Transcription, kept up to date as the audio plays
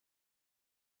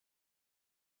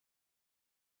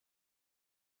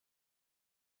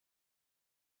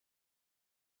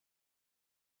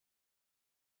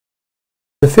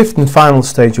The fifth and final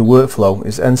stage of workflow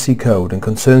is NC code and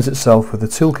concerns itself with the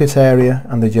toolkit area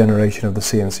and the generation of the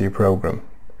CNC program.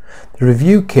 The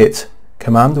review kit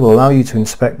command will allow you to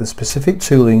inspect the specific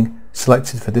tooling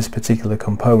selected for this particular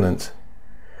component.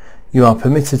 You are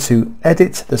permitted to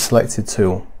edit the selected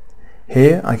tool.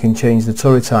 Here I can change the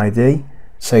turret ID,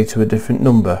 say to a different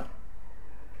number.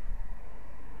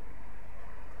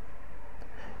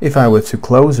 If I were to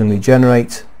close and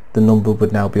regenerate, the number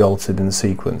would now be altered in the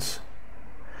sequence.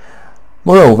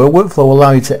 Moreover, workflow will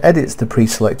allow you to edit the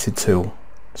pre-selected tool.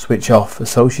 Switch off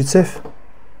associative,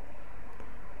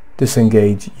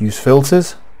 disengage use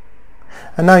filters,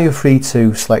 and now you're free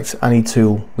to select any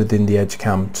tool within the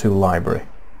Edgecam tool library.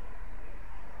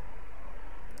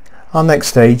 Our next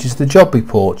stage is the job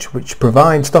report, which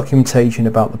provides documentation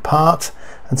about the part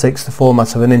and takes the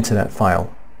format of an internet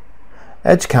file.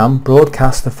 Edgecam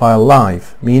broadcasts the file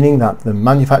live, meaning that the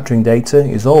manufacturing data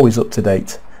is always up to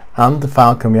date and the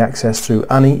file can be accessed through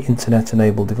any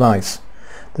internet-enabled device.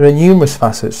 There are numerous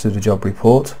facets to the job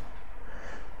report.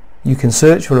 You can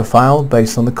search for a file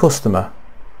based on the customer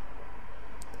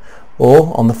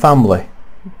or on the family,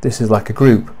 this is like a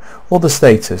group, or the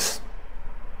status.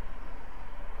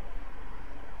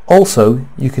 Also,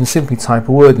 you can simply type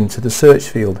a word into the search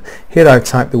field. Here I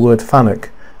type the word FANUC.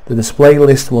 The display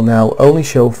list will now only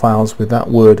show files with that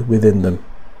word within them.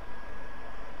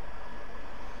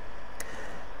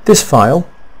 This file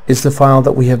is the file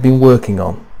that we have been working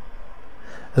on.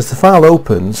 As the file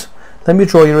opens, let me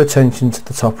draw your attention to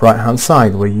the top right hand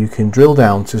side where you can drill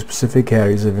down to specific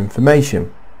areas of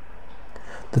information.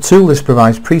 The tool list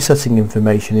provides presetting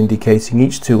information indicating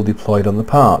each tool deployed on the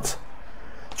part.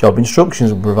 Job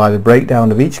instructions will provide a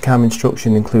breakdown of each CAM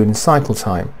instruction including cycle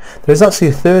time. There is actually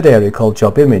a third area called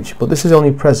job image, but this is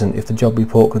only present if the job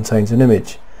report contains an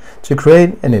image. To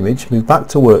create an image, move back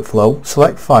to workflow,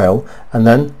 select file and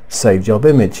then save job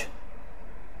image.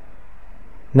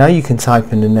 Now you can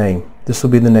type in the name. This will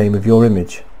be the name of your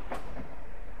image.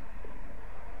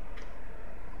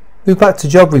 Move back to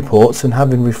job reports and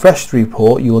having refreshed the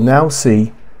report you will now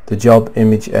see the job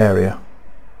image area.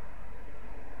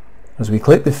 As we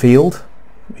click the field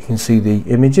we can see the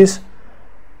images,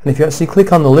 and if you actually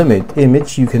click on the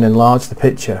image you can enlarge the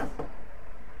picture.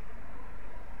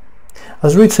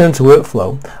 As we return to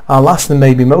workflow, our last and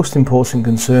maybe most important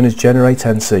concern is generate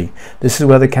NC. This is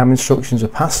where the CAM instructions are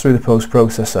passed through the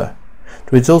post-processor.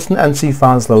 The resultant NC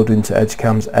file is loaded into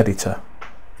Edgecam's editor.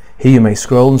 Here you may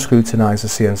scroll and scrutinize the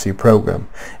CNC program.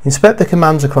 Inspect the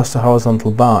commands across the horizontal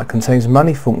bar. It contains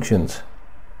many functions.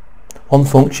 One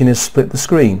function is split the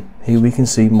screen. Here we can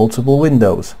see multiple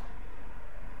windows.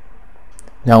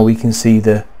 Now we can see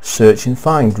the search and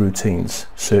find routines.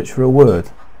 Search for a word.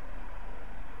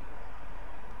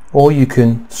 Or you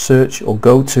can search or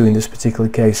go to, in this particular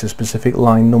case, a specific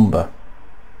line number.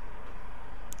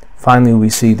 Finally we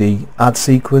see the add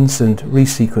sequence and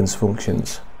resequence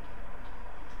functions.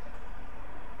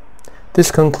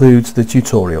 This concludes the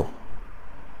tutorial.